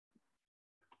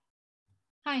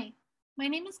Hi, my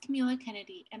name is Camila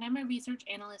Kennedy, and I'm a research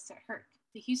analyst at HERC,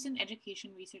 the Houston Education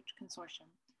Research Consortium,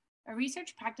 a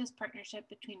research practice partnership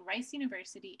between Rice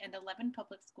University and 11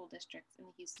 public school districts in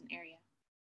the Houston area.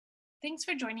 Thanks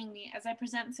for joining me as I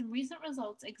present some recent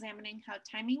results examining how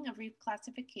timing of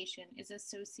reclassification is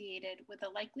associated with the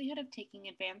likelihood of taking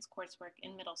advanced coursework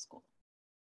in middle school.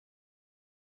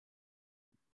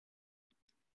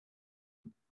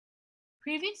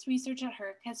 Previous research at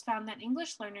HERC has found that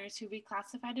English learners who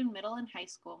reclassified in middle and high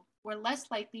school were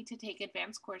less likely to take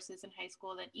advanced courses in high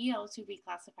school than ELs who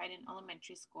reclassified in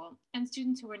elementary school and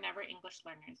students who were never English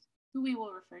learners, who we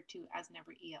will refer to as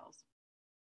never ELs.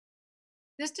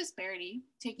 This disparity,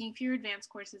 taking fewer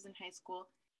advanced courses in high school,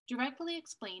 directly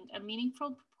explained a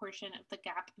meaningful proportion of the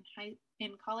gap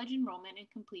in college enrollment and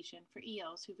completion for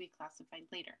ELs who reclassified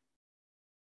later.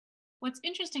 What's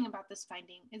interesting about this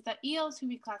finding is that ELs who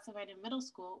reclassified in middle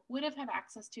school would have had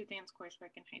access to advanced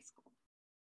coursework in high school.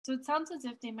 So it sounds as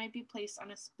if they might be placed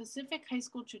on a specific high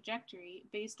school trajectory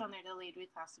based on their delayed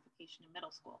reclassification in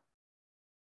middle school.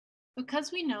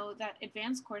 Because we know that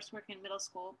advanced coursework in middle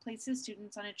school places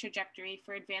students on a trajectory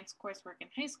for advanced coursework in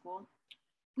high school,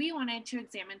 we wanted to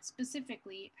examine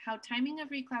specifically how timing of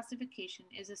reclassification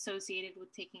is associated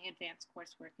with taking advanced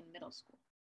coursework in middle school.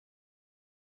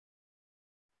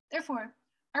 Therefore,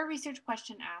 our research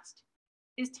question asked,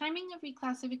 is timing of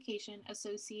reclassification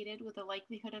associated with the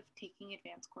likelihood of taking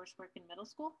advanced coursework in middle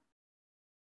school?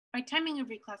 By timing of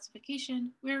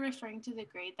reclassification, we are referring to the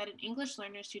grade that an English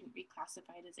learner student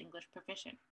reclassified as English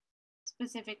proficient,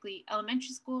 specifically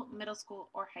elementary school, middle school,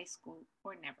 or high school,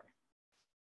 or never.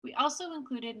 We also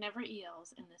included never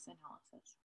ELs in this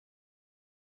analysis.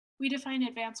 We define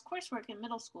advanced coursework in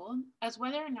middle school as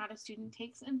whether or not a student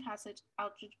takes and passes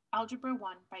Algebra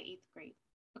 1 by 8th grade,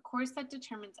 a course that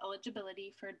determines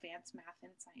eligibility for advanced math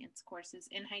and science courses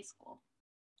in high school.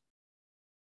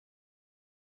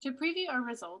 To preview our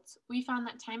results, we found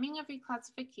that timing of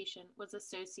reclassification was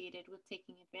associated with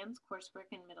taking advanced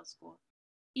coursework in middle school,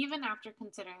 even after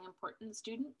considering important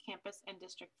student, campus, and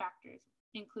district factors,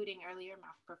 including earlier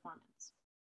math performance.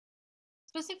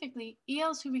 Specifically,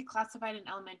 ELs who reclassified in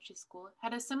elementary school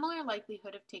had a similar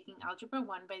likelihood of taking Algebra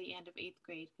 1 by the end of 8th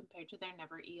grade compared to their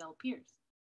never EL peers.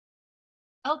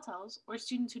 LTELs, or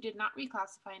students who did not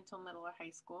reclassify until middle or high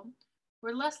school,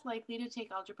 were less likely to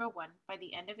take Algebra 1 by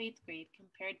the end of 8th grade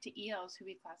compared to ELs who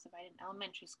reclassified in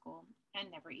elementary school and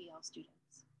never EL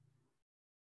students.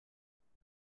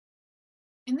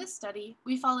 In this study,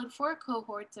 we followed 4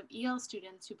 cohorts of EL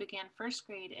students who began first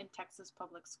grade in Texas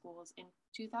public schools in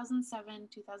 2007,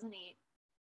 2008,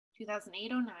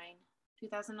 2008-09,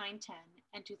 2009-10,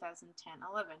 and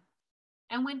 2010-11,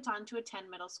 and went on to attend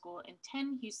middle school in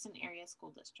 10 Houston area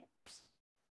school districts.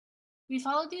 We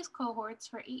followed these cohorts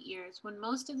for 8 years when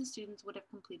most of the students would have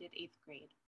completed 8th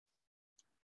grade.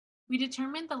 We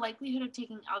determined the likelihood of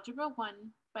taking Algebra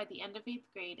 1 by the end of 8th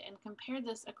grade and compared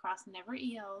this across never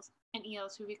ELs and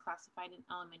ELs who reclassified in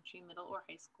elementary, middle, or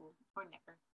high school, or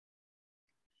never.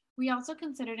 We also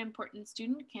considered important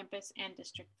student, campus, and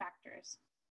district factors.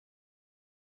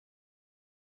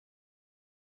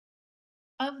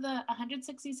 Of the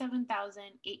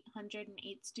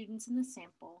 167,808 students in the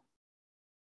sample,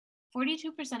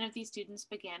 42% of these students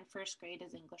began first grade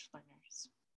as English learners.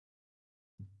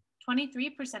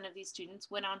 23% of these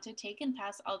students went on to take and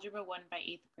pass Algebra 1 by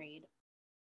 8th grade.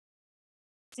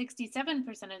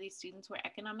 67% of these students were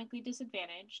economically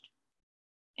disadvantaged,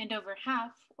 and over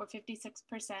half, or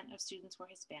 56% of students were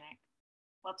Hispanic,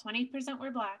 while 20% were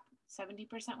Black,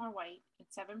 70% were white, and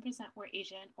 7% were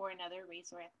Asian or another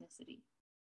race or ethnicity.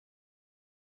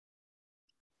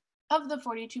 Of the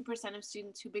 42% of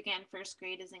students who began first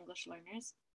grade as English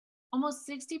learners, almost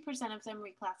 60% of them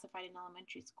reclassified in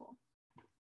elementary school.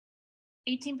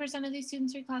 18% of these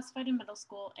students reclassified in middle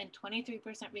school, and 23%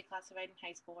 reclassified in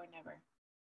high school or never.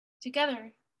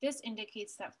 Together, this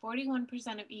indicates that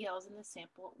 41% of ELs in the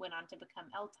sample went on to become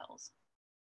LTELs.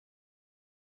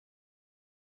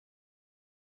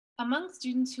 Among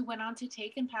students who went on to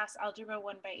take and pass Algebra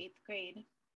 1 by 8th grade,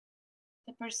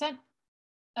 the percent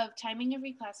of timing of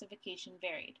reclassification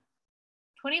varied.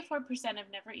 24% of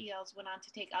never ELs went on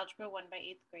to take Algebra 1 by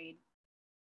 8th grade.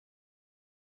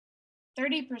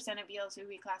 30% of ELs who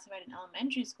reclassified in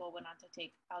elementary school went on to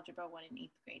take Algebra 1 in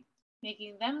 8th grade,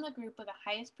 making them the group with the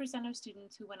highest percent of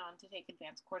students who went on to take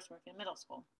advanced coursework in middle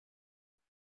school.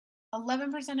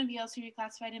 11% of ELs who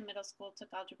reclassified in middle school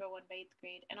took Algebra 1 by 8th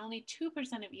grade, and only 2%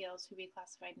 of ELs who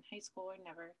reclassified in high school or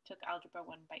never took Algebra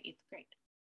 1 by 8th grade.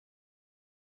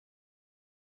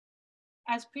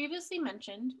 As previously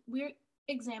mentioned, we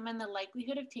examined the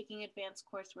likelihood of taking advanced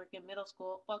coursework in middle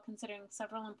school while considering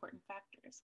several important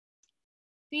factors.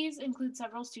 These include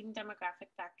several student demographic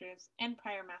factors and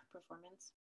prior math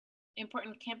performance,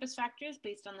 important campus factors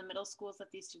based on the middle schools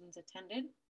that these students attended,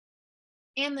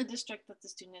 and the district that the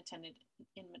student attended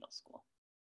in middle school.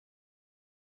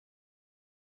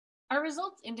 Our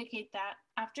results indicate that,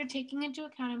 after taking into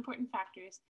account important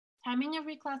factors, timing of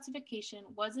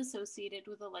reclassification was associated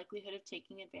with the likelihood of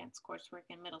taking advanced coursework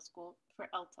in middle school for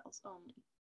LTELs only.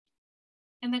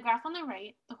 In the graph on the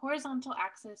right, the horizontal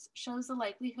axis shows the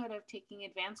likelihood of taking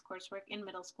advanced coursework in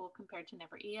middle school compared to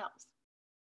never ELs.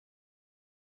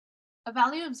 A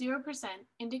value of 0%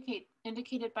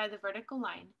 indicated by the vertical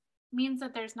line means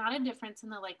that there's not a difference in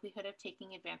the likelihood of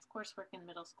taking advanced coursework in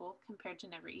middle school compared to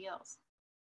never ELs.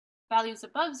 Values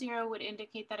above 0 would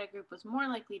indicate that a group was more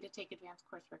likely to take advanced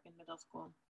coursework in middle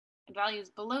school, and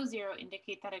values below 0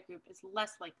 indicate that a group is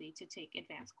less likely to take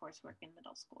advanced coursework in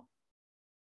middle school.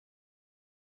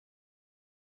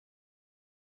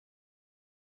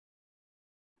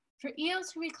 For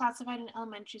ELs who reclassified in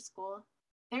elementary school,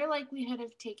 their likelihood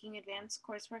of taking advanced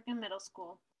coursework in middle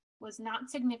school was not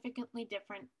significantly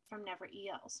different from never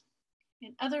ELs.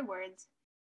 In other words,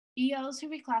 ELs who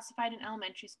reclassified in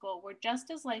elementary school were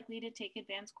just as likely to take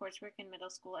advanced coursework in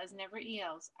middle school as never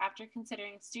ELs after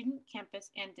considering student, campus,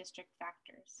 and district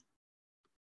factors.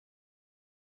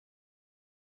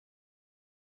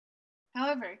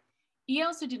 However,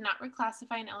 ELs who did not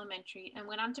reclassify in elementary and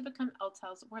went on to become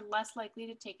LTELs were less likely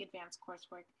to take advanced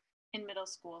coursework in middle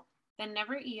school than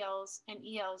never ELs and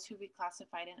ELs who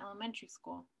reclassified in elementary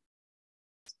school.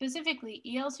 Specifically,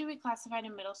 ELs who reclassified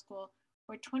in middle school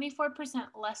were 24%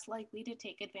 less likely to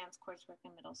take advanced coursework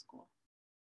in middle school.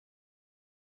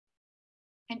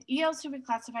 And ELs who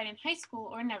reclassified in high school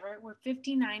or never were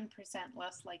 59%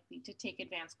 less likely to take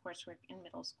advanced coursework in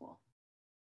middle school.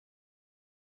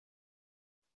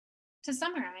 To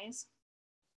summarize,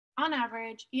 on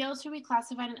average, ELs who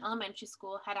reclassified in elementary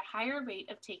school had a higher rate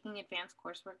of taking advanced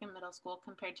coursework in middle school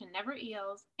compared to never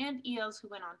ELs and ELs who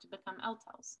went on to become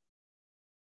LTELs.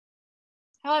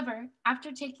 However,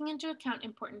 after taking into account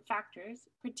important factors,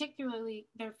 particularly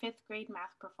their 5th grade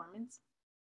math performance,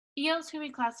 ELs who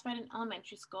reclassified in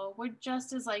elementary school were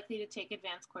just as likely to take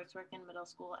advanced coursework in middle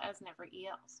school as never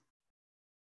ELs.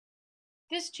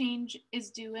 This change is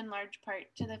due in large part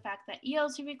to the fact that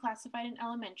ELs who reclassified in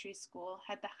elementary school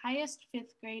had the highest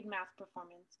 5th grade math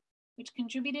performance, which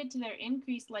contributed to their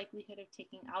increased likelihood of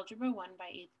taking Algebra 1 by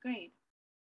 8th grade.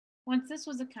 Once this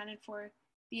was accounted for,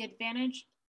 the advantage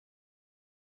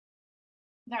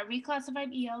that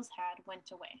reclassified ELs had went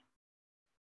away.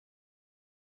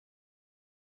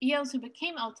 ELs who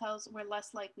became LTELs were less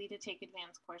likely to take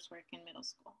advanced coursework in middle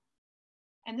school.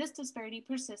 And this disparity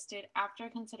persisted after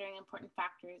considering important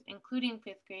factors, including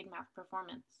 5th grade math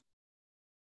performance.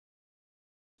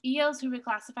 ELs who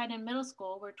reclassified in middle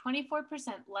school were 24%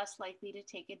 less likely to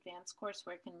take advanced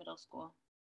coursework in middle school.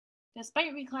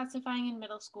 Despite reclassifying in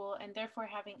middle school and therefore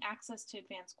having access to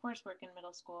advanced coursework in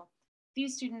middle school,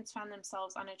 these students found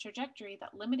themselves on a trajectory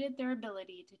that limited their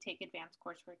ability to take advanced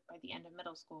coursework by the end of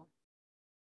middle school.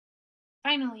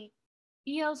 Finally,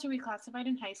 ELs who reclassified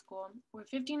in high school were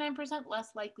 59% less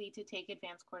likely to take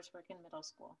advanced coursework in middle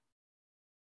school.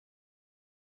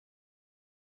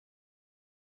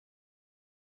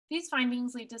 These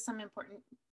findings lead to some important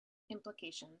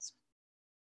implications.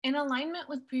 In alignment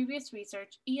with previous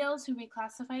research, ELs who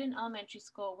reclassified in elementary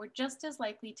school were just as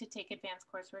likely to take advanced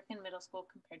coursework in middle school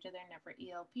compared to their never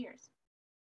EL peers.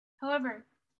 However,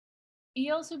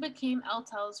 ELs who became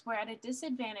LTELs were at a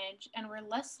disadvantage and were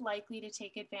less likely to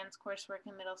take advanced coursework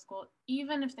in middle school,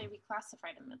 even if they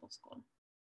reclassified in middle school.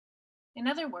 In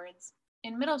other words,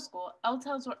 in middle school,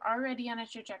 LTELs were already on a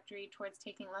trajectory towards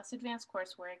taking less advanced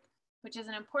coursework, which is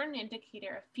an important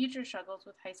indicator of future struggles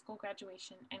with high school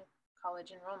graduation and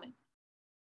college enrollment.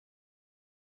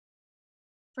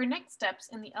 For next steps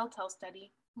in the LTEL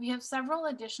study, we have several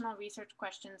additional research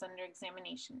questions under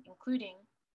examination, including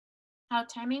how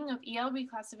timing of EL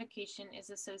reclassification is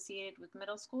associated with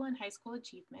middle school and high school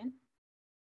achievement,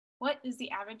 what is the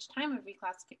average time of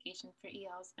reclassification for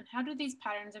ELs, and how do these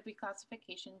patterns of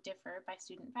reclassification differ by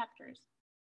student factors?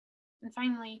 And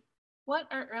finally, what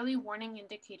are early warning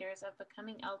indicators of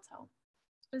becoming LTEL?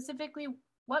 Specifically,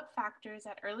 what factors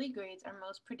at early grades are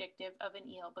most predictive of an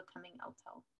EL becoming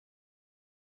LTEL?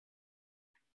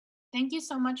 Thank you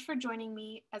so much for joining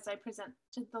me as I presented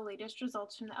the latest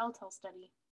results from the LTEL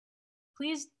study.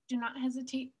 Please do not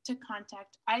hesitate to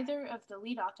contact either of the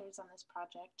lead authors on this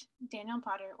project, Daniel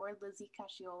Potter or Lizzie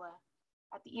Casciola,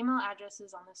 at the email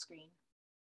addresses on the screen.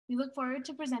 We look forward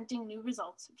to presenting new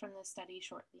results from this study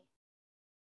shortly.